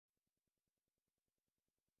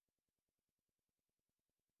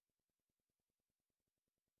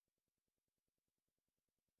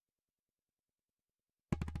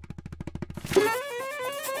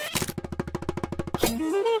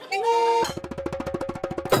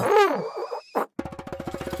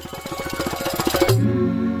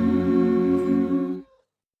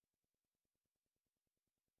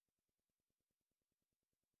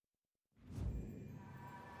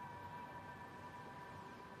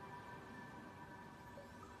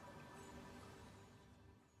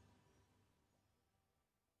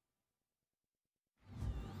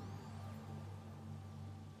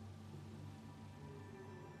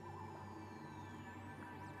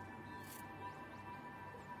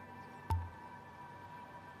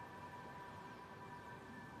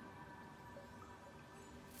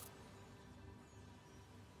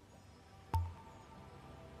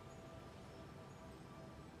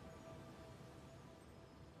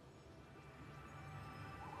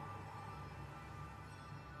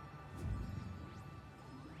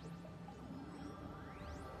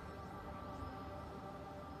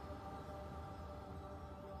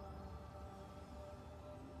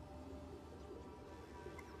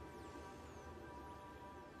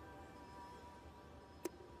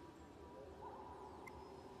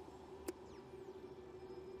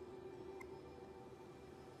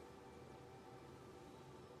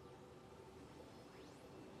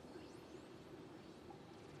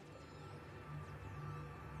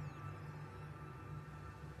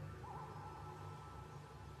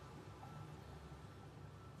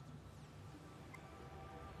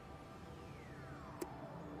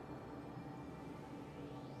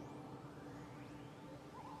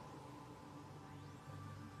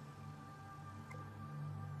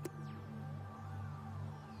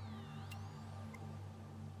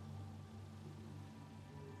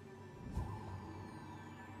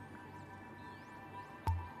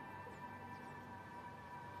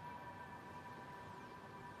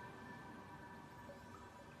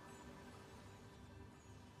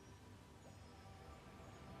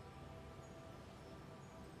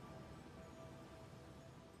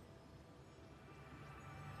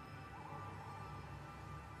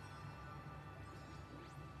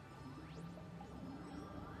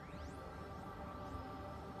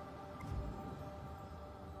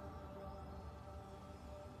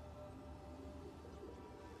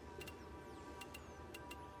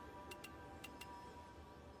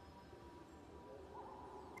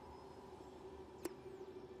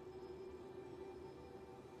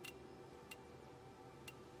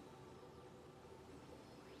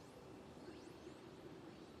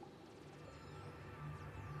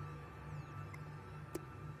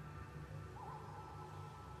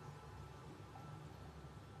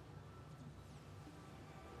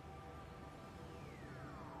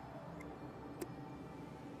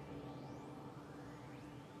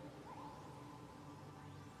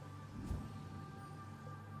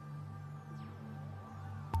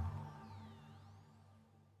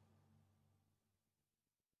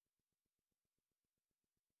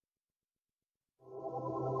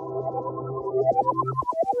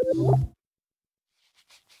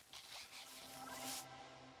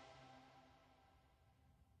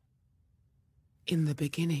In the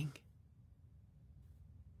beginning,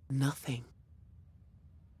 nothing.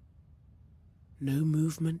 No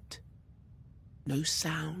movement, no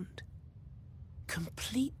sound,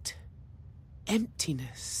 complete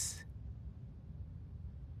emptiness.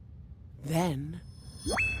 Then,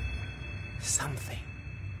 something.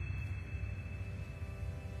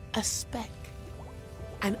 A speck,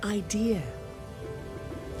 an idea.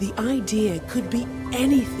 The idea could be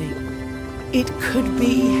anything. It could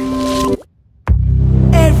be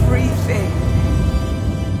everything.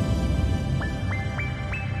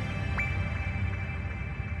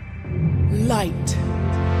 Light.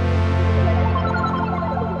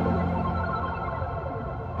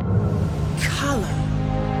 Color.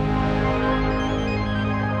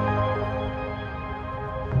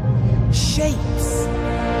 Shapes.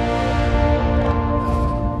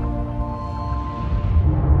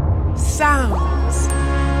 Sounds.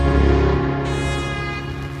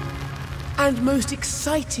 And most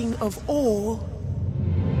exciting of all,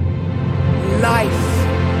 life.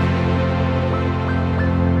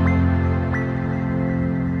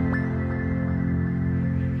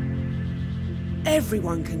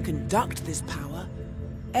 Everyone can conduct this power.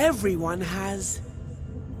 Everyone has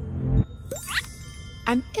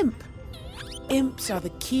an imp. Imps are the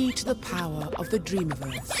key to the power of the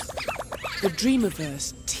Dreamiverse. The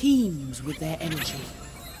Dreamiverse teems with their energy,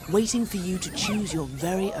 waiting for you to choose your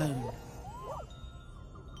very own.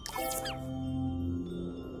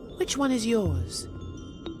 Which one is yours?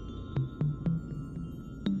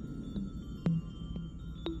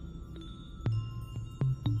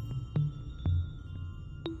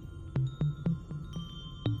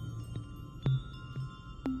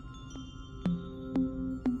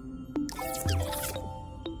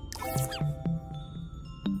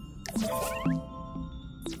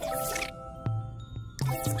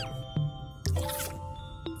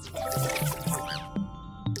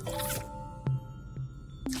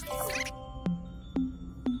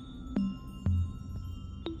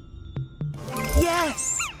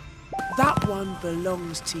 one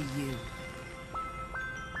belongs to you.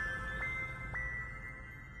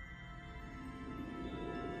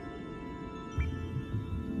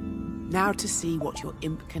 Now to see what your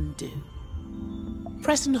imp can do.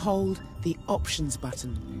 Press and hold the Options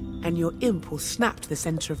button, and your imp will snap to the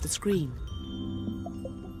center of the screen.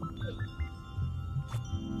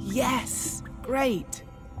 Yes! Great!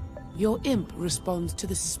 Your imp responds to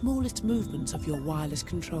the smallest movements of your wireless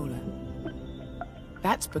controller.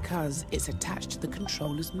 That's because it's attached to the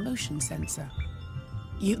controller's motion sensor.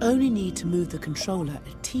 You only need to move the controller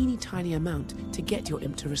a teeny tiny amount to get your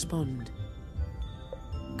imp to respond.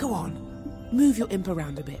 Go on, move your imp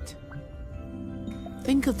around a bit.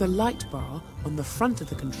 Think of the light bar on the front of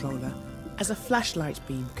the controller as a flashlight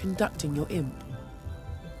beam conducting your imp.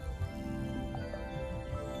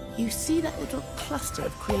 You see that little cluster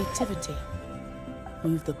of creativity?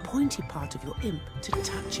 Move the pointy part of your imp to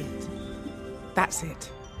touch it. That's it.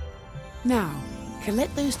 Now,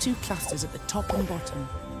 collect those two clusters at the top and bottom.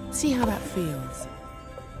 See how that feels.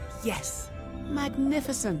 Yes,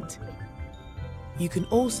 magnificent. You can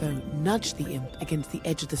also nudge the imp against the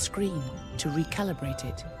edge of the screen to recalibrate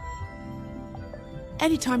it.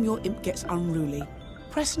 Anytime your imp gets unruly,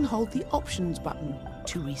 press and hold the Options button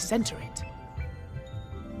to recenter it.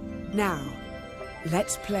 Now,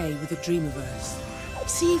 let's play with the Dreamiverse.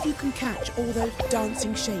 See if you can catch all those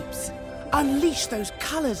dancing shapes. Unleash those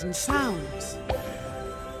colours and sounds.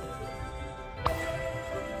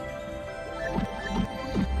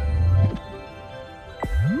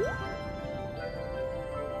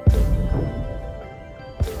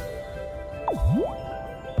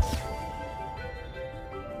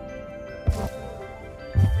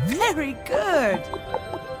 Very good!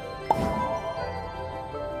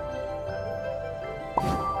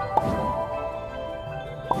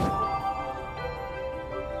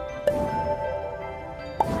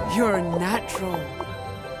 You're a natural.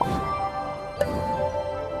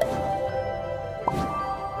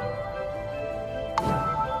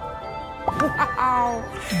 Wow!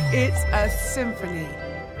 It's a symphony.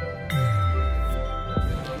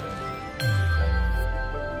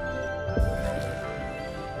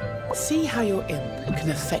 See how your imp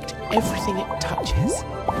can affect everything it touches,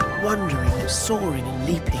 wandering, soaring and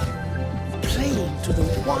leaping, playing through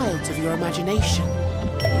the wilds of your imagination.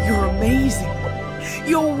 You're amazing.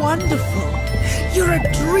 You're wonderful. You're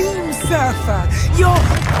a dream surfer.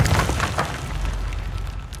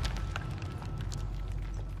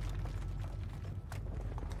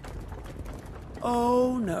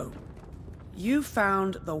 Oh no. You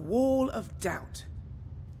found the wall of doubt.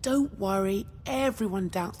 Don't worry, everyone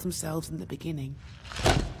doubts themselves in the beginning.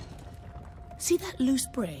 See that loose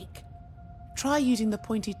break? Try using the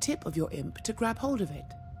pointy tip of your imp to grab hold of it.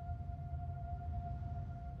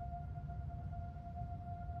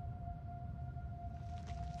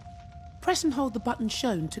 Press and hold the button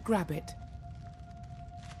shown to grab it.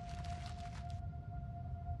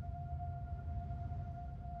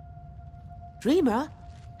 Dreamer,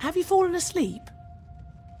 have you fallen asleep?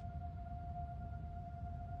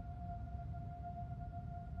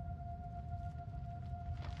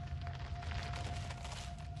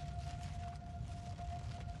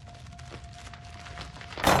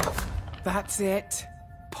 That's it.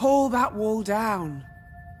 Pull that wall down.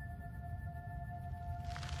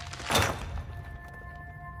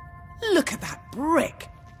 Look at that brick.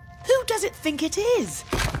 Who does it think it is?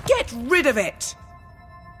 Get rid of it!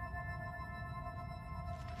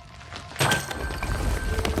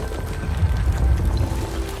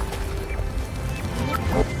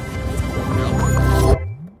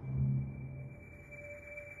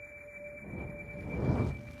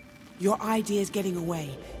 Your idea's getting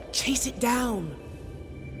away. Chase it down.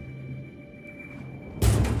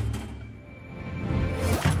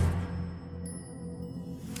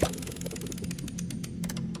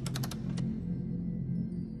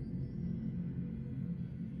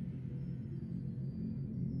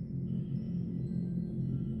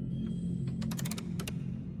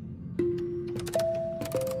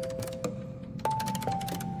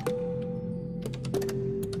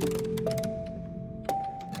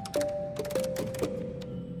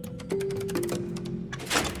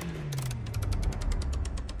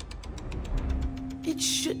 It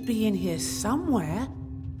should be in here somewhere.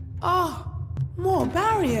 Oh, more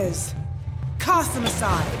barriers. Cast them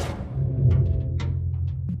aside.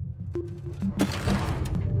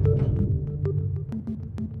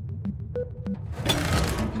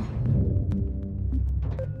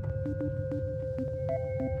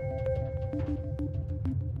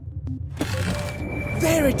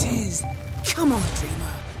 There it is. Come on,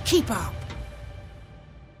 Dreamer. Keep up.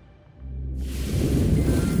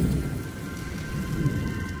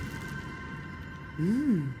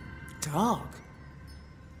 Dark.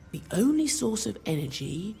 The only source of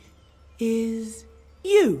energy is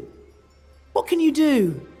you. What can you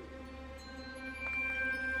do?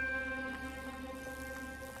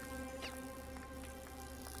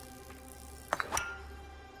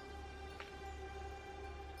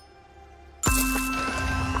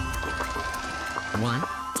 One,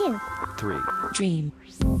 Two. three. Dream.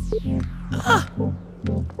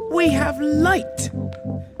 We have light.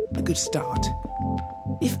 A good start.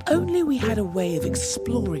 If only we had a way of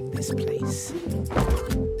exploring this place.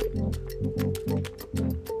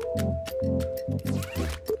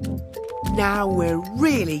 Now we're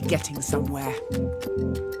really getting somewhere.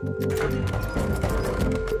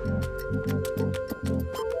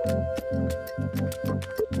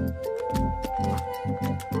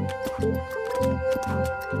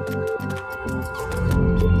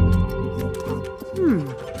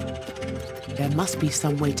 There must be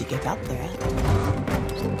some way to get up there.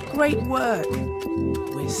 Great work.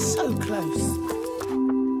 We're so close.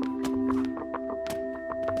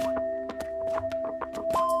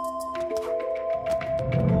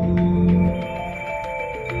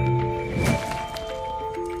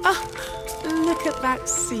 Look at that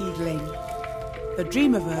seedling. The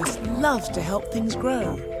Dreamiverse loves to help things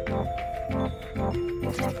grow.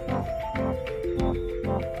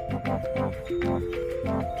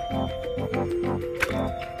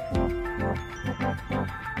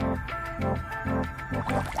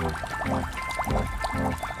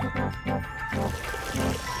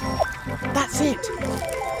 That's it.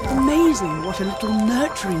 Amazing what a little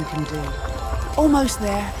nurturing can do. Almost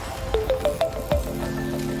there.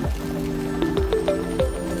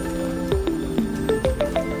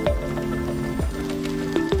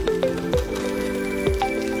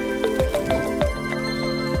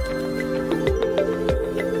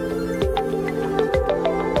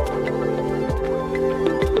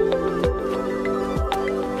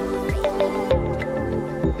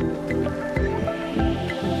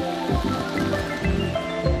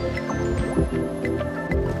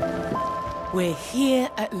 We're here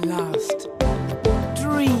at last.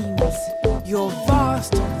 Dreams, your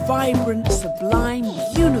vast, vibrant, sublime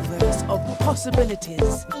universe of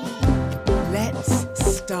possibilities.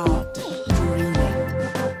 Let's start dreaming.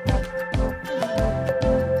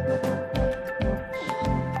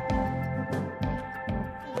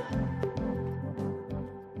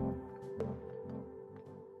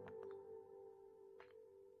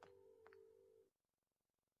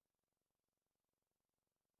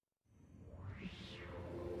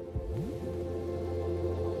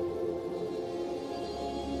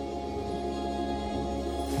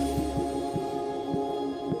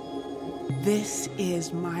 This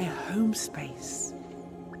is my home space.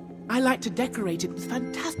 I like to decorate it with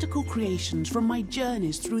fantastical creations from my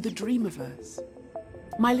journeys through the Dreamiverse.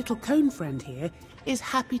 My little cone friend here is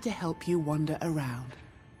happy to help you wander around.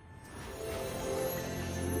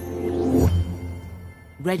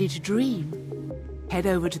 Ready to dream? Head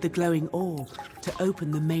over to the glowing orb to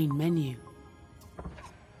open the main menu.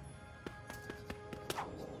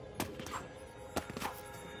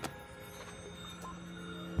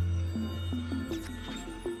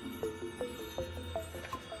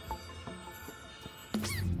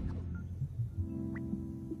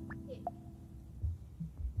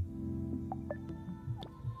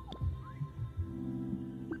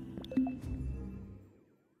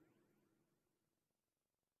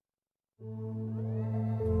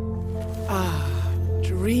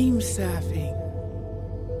 Dream surfing.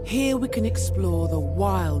 Here we can explore the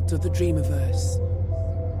wilds of the Dreamiverse,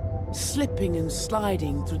 slipping and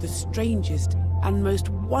sliding through the strangest and most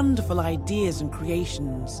wonderful ideas and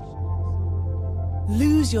creations.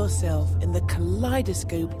 Lose yourself in the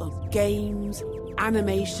kaleidoscope of games,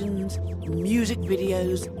 animations, music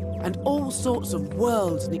videos, and all sorts of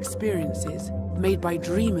worlds and experiences made by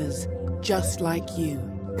dreamers just like you.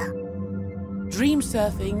 Dream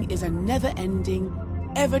surfing is a never-ending,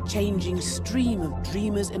 ever-changing stream of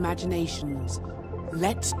dreamers' imaginations.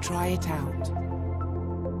 Let's try it out.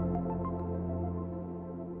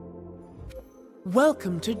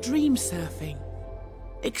 Welcome to Dream Surfing.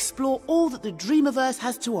 Explore all that the Dreamiverse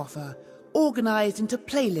has to offer, organized into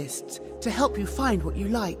playlists to help you find what you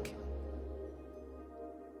like.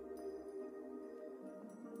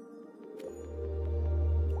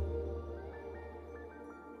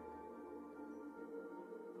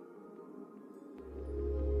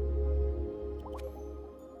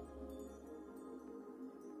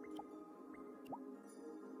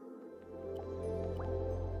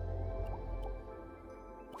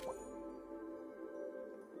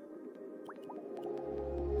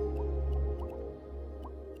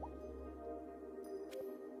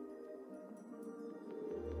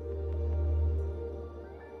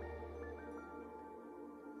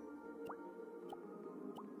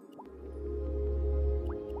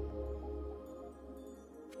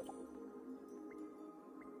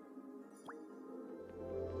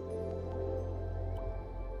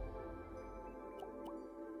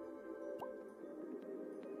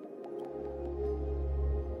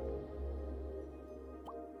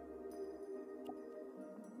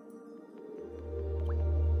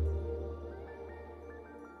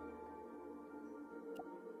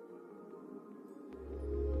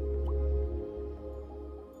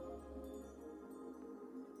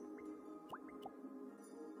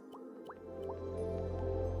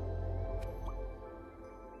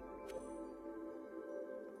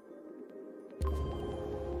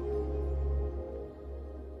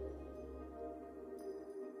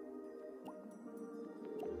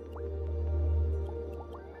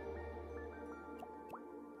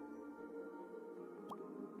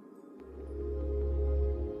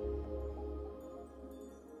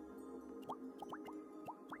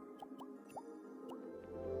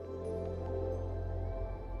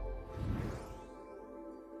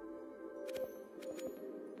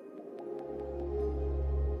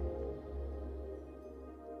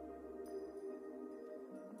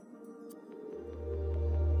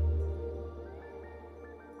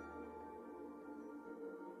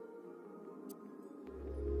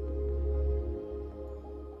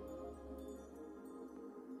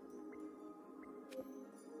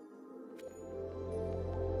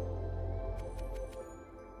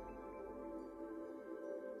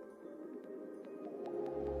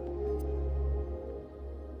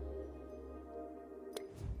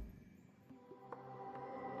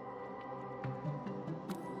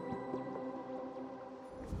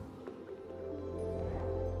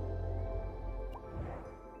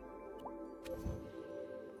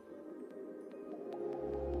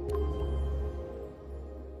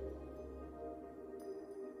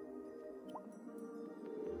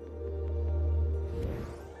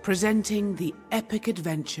 Presenting the epic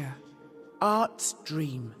adventure, Art's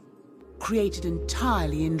Dream, created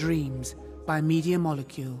entirely in dreams by Media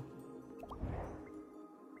Molecule.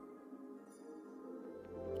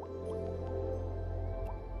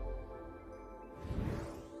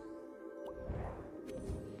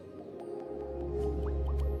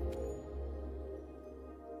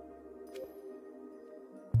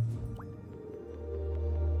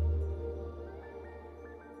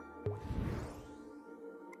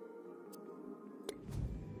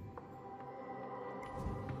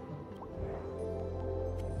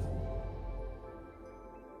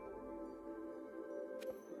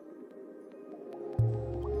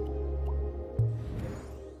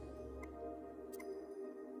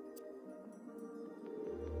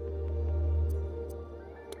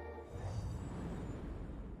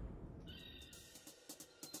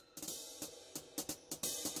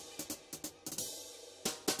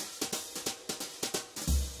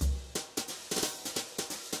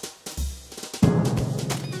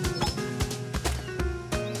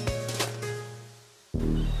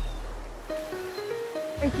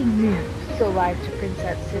 Breaking news. Go live to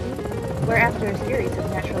Princess City, where after a series of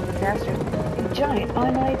natural disasters, a giant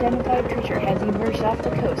unidentified creature has emerged off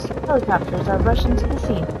the coast. Helicopters are rushing to the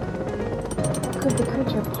scene. What could the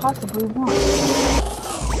creature possibly want?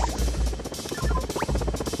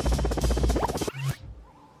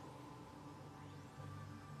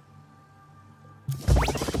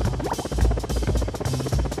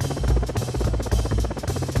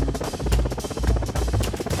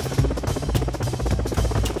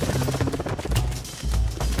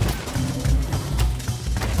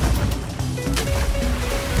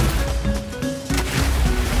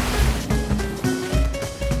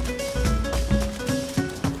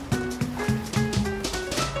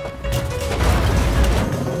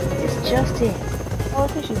 Just in.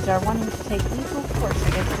 Politicians are wanting to take lethal force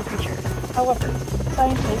against the creature. However,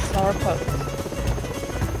 scientists are opposed.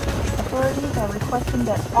 Authorities are requesting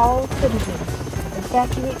that all citizens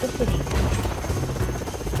evacuate the city.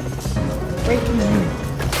 Breaking news.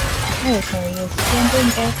 The military is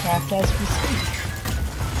scrambling aircraft as we speak.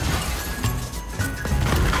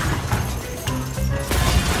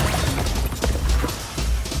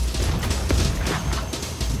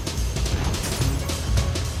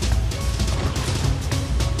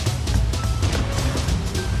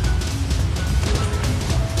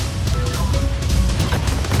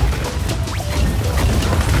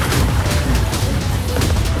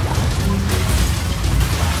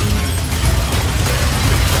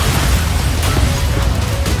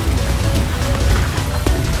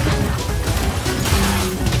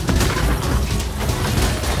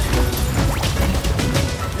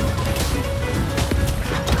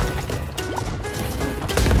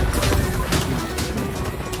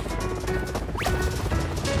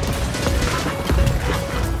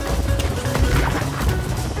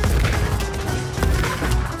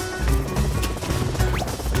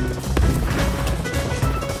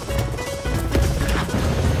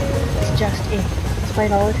 Just in.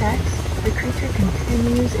 Despite all attacks, the creature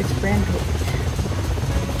continues its rampage.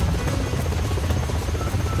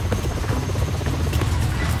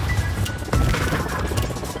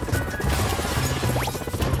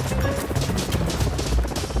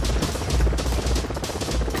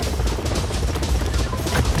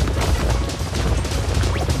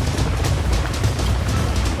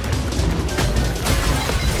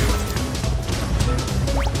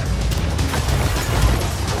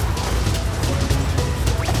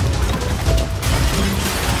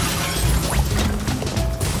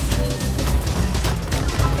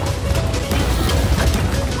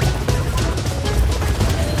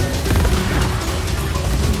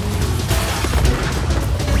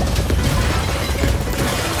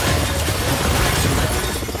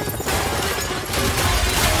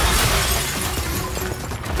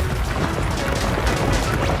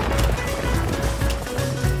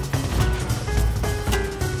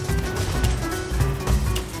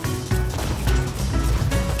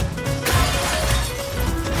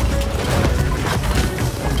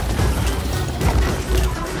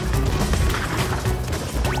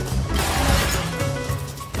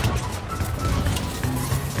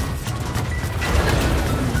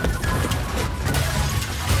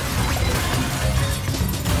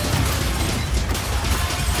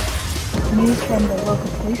 News from the local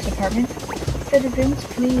police department. Citizens,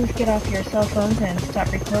 please get off your cell phones and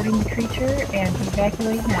stop recording the creature and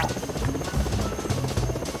evacuate now.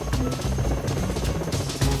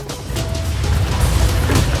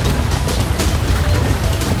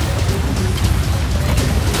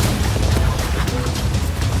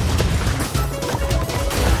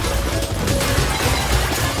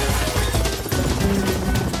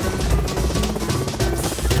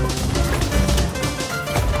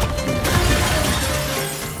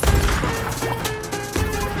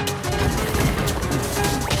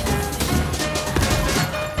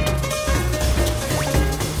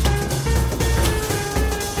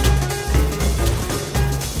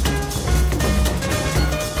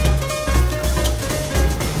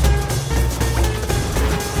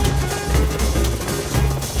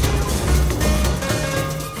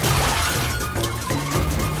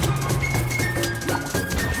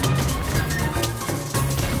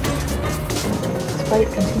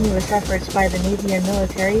 Despite continuous efforts by the Navy and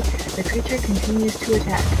military, the creature continues to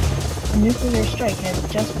attack. A nuclear strike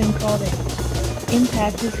has just been called in.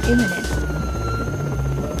 Impact is imminent.